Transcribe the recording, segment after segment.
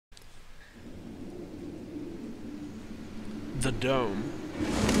the dome. The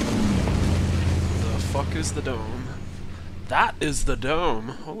fuck is the dome? That is the dome!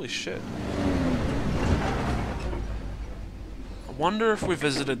 Holy shit. I wonder if we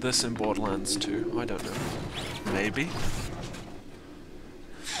visited this in Borderlands 2. I don't know. Maybe.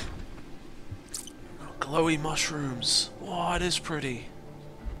 Glowy mushrooms. Oh, it is pretty.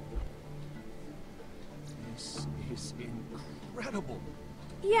 This is incredible.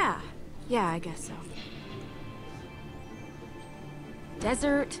 Yeah, I guess so.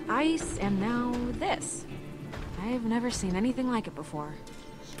 Desert, ice, and now this. I've never seen anything like it before.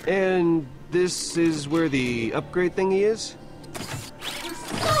 And this is where the upgrade thingy is? We're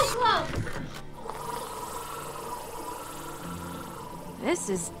so close! This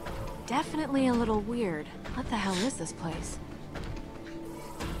is definitely a little weird. What the hell is this place?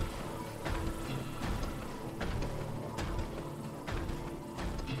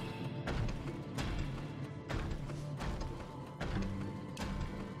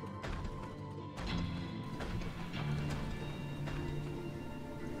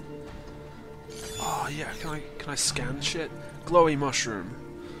 Oh yeah, can I scan shit? Glowy mushroom.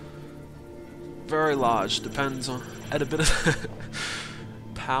 Very large, depends on edibility.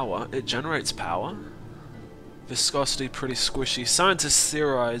 Power. It generates power. Viscosity pretty squishy. Scientists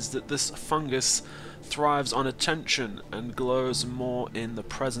theorize that this fungus thrives on attention and glows more in the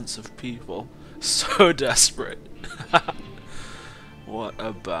presence of people. So desperate. What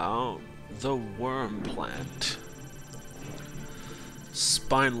about the worm plant?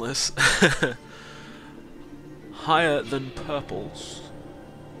 Spineless. Higher than purples.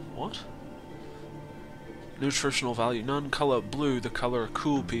 What? Nutritional value, none. Color blue, the color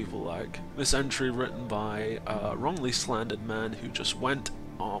cool people like. This entry written by a wrongly slandered man who just went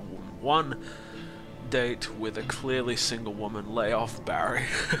on one date with a clearly single woman. Lay off, Barry.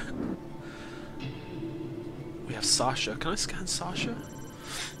 We have Sasha. Can I scan Sasha?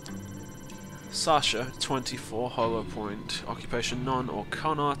 Sasha, 24, hollow point. Occupation none or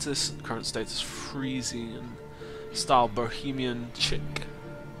con artist. Current status Frisian. Style bohemian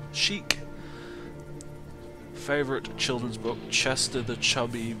chic. Favorite children's book, Chester the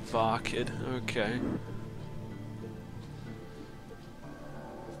Chubby Varkid. Okay.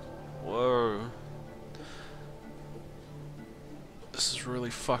 Whoa. This is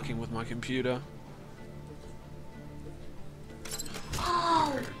really fucking with my computer.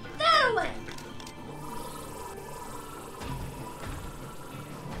 Oh, that way!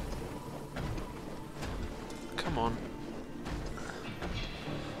 Come on.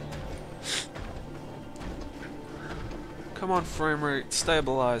 Come on, frame rate,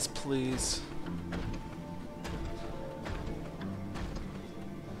 stabilize, please.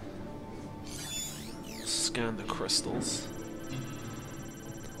 Scan the crystals.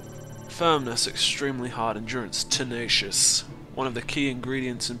 Firmness, extremely hard. Endurance, tenacious. One of the key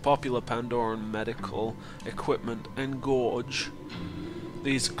ingredients in popular Pandoran medical equipment. Engorge.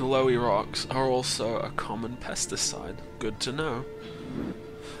 These glowy rocks are also a common pesticide. Good to know.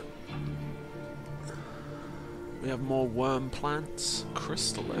 We have more worm plants.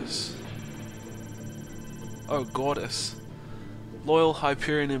 Chrysalis. Oh, Gordys. Loyal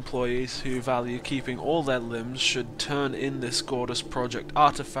Hyperion employees who value keeping all their limbs should turn in this Gordys Project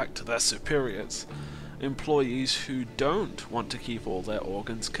artifact to their superiors. Employees who don't want to keep all their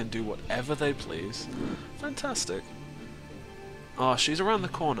organs can do whatever they please. Fantastic. Oh, she's around the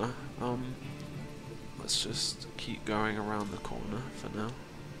corner. Let's just keep going around the corner for now.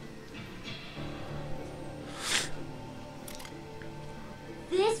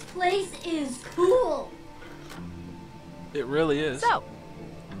 This place is cool! It really is. So,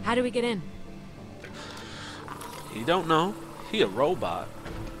 how do we get in? He don't know. He a robot.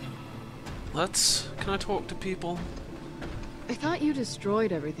 Can I talk to people? I thought you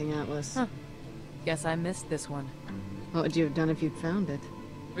destroyed everything, Atlas. Huh. Guess I missed this one. What would you have done if you'd found it?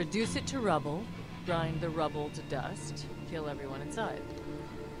 Reduce it to rubble, grind the rubble to dust, kill everyone inside.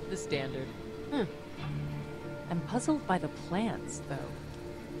 The standard. I'm puzzled by the plants, though.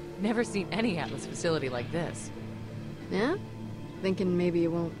 Never seen any Atlas facility like this. Yeah? Thinking maybe it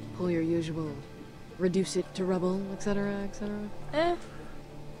won't pull your usual reduce it to rubble, etc., etc.?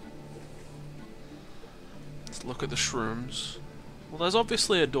 Let's look at the shrooms. Well, there's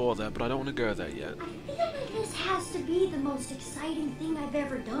obviously a door there, but I don't want to go there yet. I feel like this has to be the most exciting thing I've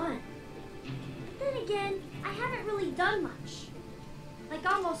ever done. Then again, I haven't really done much. Like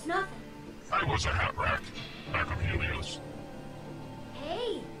almost nothing. I was a hat rack back on Helios.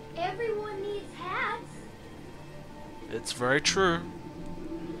 Hey, everyone needs hats. It's very true.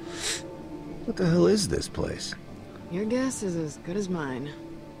 What the hell is this place? Your guess is as good as mine.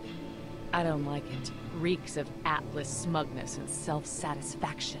 I don't like it. Reeks of Atlas smugness and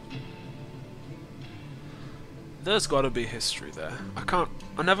self-satisfaction. There's got to be history there. I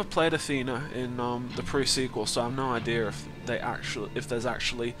never played Athena in the pre-sequel, so I have no idea if there's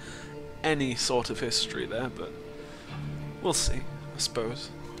actually any sort of history there, but we'll see, I suppose.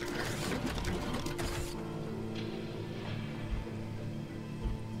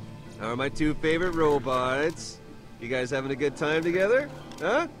 How are my two favorite robots? You guys having a good time together?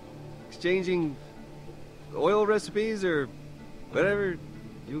 Huh? Exchanging oil recipes or whatever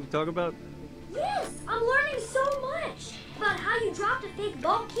you talk about? Yes, I'm learning so much about how you dropped a fake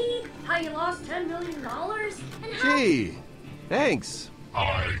vault key, how you lost $10 million, and how... Gee, thanks.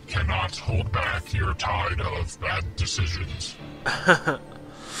 I cannot hold back your tide of bad decisions.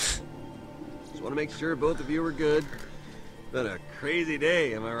 Just want to make sure both of you are good. Been a crazy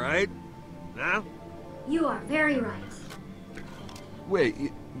day, am I right? Huh? You are very right.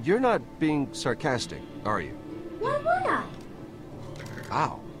 Wait, you're not being sarcastic, are you? Why would I?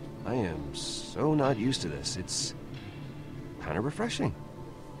 Wow, I am so not used to this. It's kind of refreshing.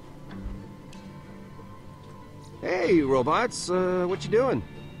 Hey, robots, what you doing?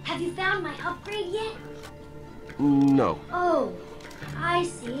 Have you found my upgrade yet? No. Oh, I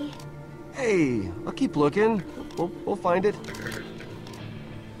see. Hey, I'll keep looking. We'll find it.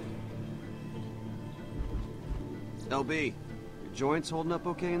 LB, your joints holding up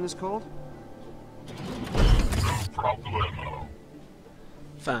okay in this cold? No problemo.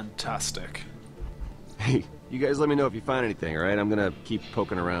 Fantastic. Hey, you guys let me know if you find anything, alright? I'm gonna keep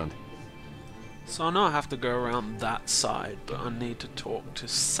poking around. So I know I have to go around that side, but I need to talk to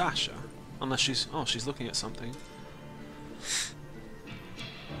Sasha. Unless she's... oh, she's looking at something.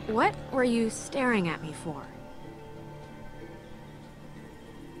 What were you staring at me for?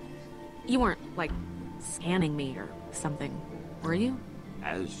 You weren't, like, scanning me or something, were you?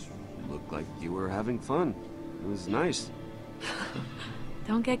 As looked like you were having fun. It was nice.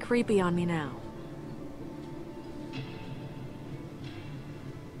 Don't get creepy on me now.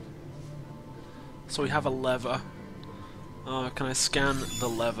 So we have a lever. Can I scan the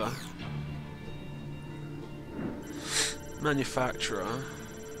lever? Manufacturer.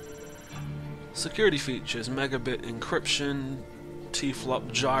 Security features, megabit encryption,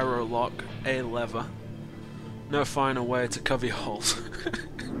 T-flop gyro lock, A lever. No finer way to cover your holes.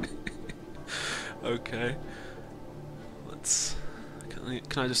 Okay. Let's...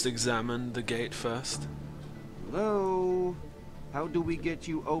 Can I just examine the gate first? Hello? How do we get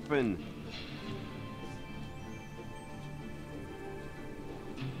you open?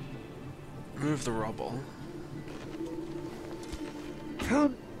 Move the rubble.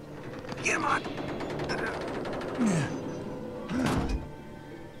 Come on!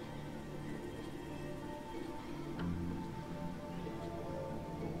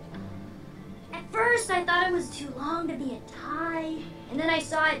 At first, I thought it was too long to be a tie, and then I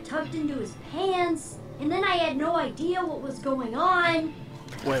saw it tucked into his pants, and then I had no idea what was going on.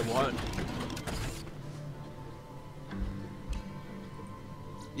 Wait, what?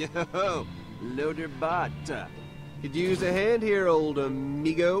 Yo, loader bot. Could you use a hand here, old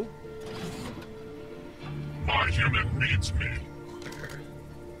amigo? My human needs me.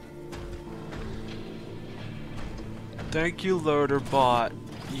 Thank you, Loader Bot.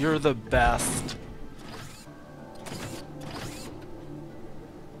 You're the best.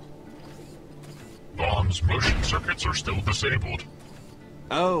 Bomb's motion circuits are still disabled.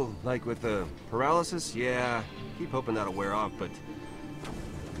 Oh, like with the paralysis? Yeah. Keep hoping that'll wear off, but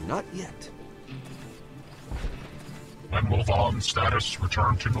not yet. When will Vaughn's status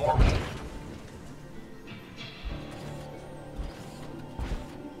return to normal?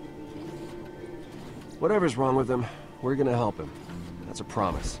 Whatever's wrong with him, we're gonna help him. That's a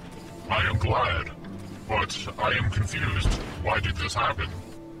promise. I am glad, but I am confused. Why did this happen?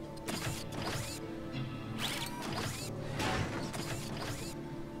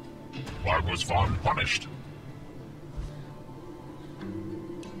 Why was Vaughn punished?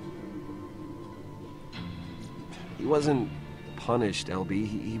 He wasn't punished, LB.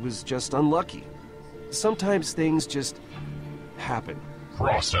 He was just unlucky. Sometimes things just happen.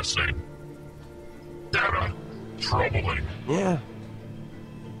 Processing. Data. Troubling. Yeah.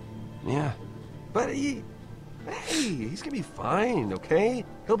 But hey, he's gonna be fine, okay?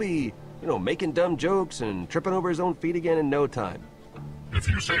 He'll be, making dumb jokes and tripping over his own feet again in no time. If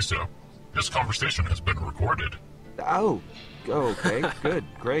you say so. This conversation has been recorded. Oh, okay, good,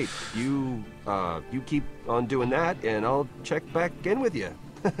 great. You keep on doing that, and I'll check back in with you.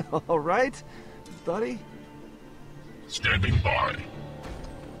 All right, buddy? Standing by.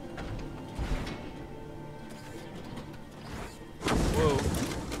 Whoa.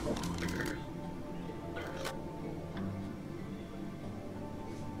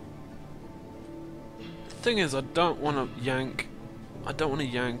 Thing is, I don't want to yank. I don't want to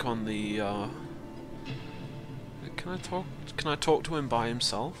yank on the. Can I talk? Can I talk to him by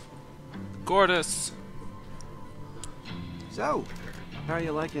himself? Gordys. So, how are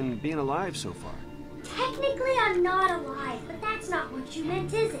you liking being alive so far? Technically, I'm not alive, but that's not what you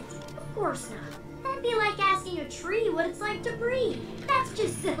meant, is it? Of course not. That'd be like asking a tree what it's like to breathe. That's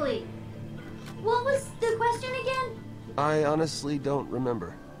just silly. What was the question again? I honestly don't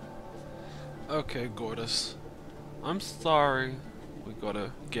remember. Okay, Gordys. I'm sorry. We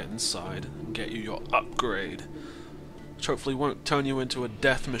gotta get inside and get you your upgrade, which hopefully won't turn you into a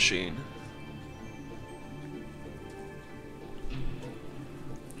death machine.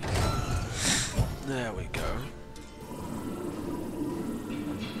 There we go.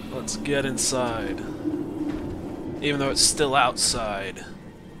 Let's get inside. Even though it's still outside.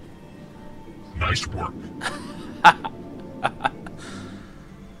 Nice work.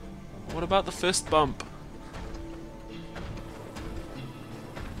 What about the fist bump?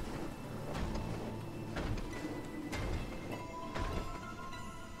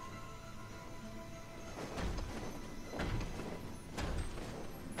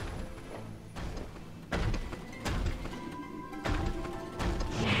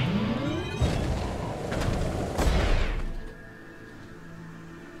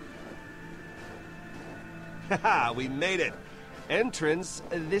 Haha, we made it. Entrance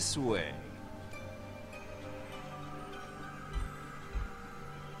this way.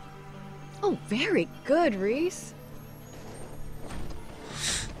 Oh, very good, Reese.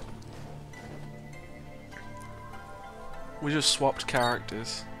 We just swapped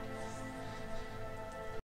characters.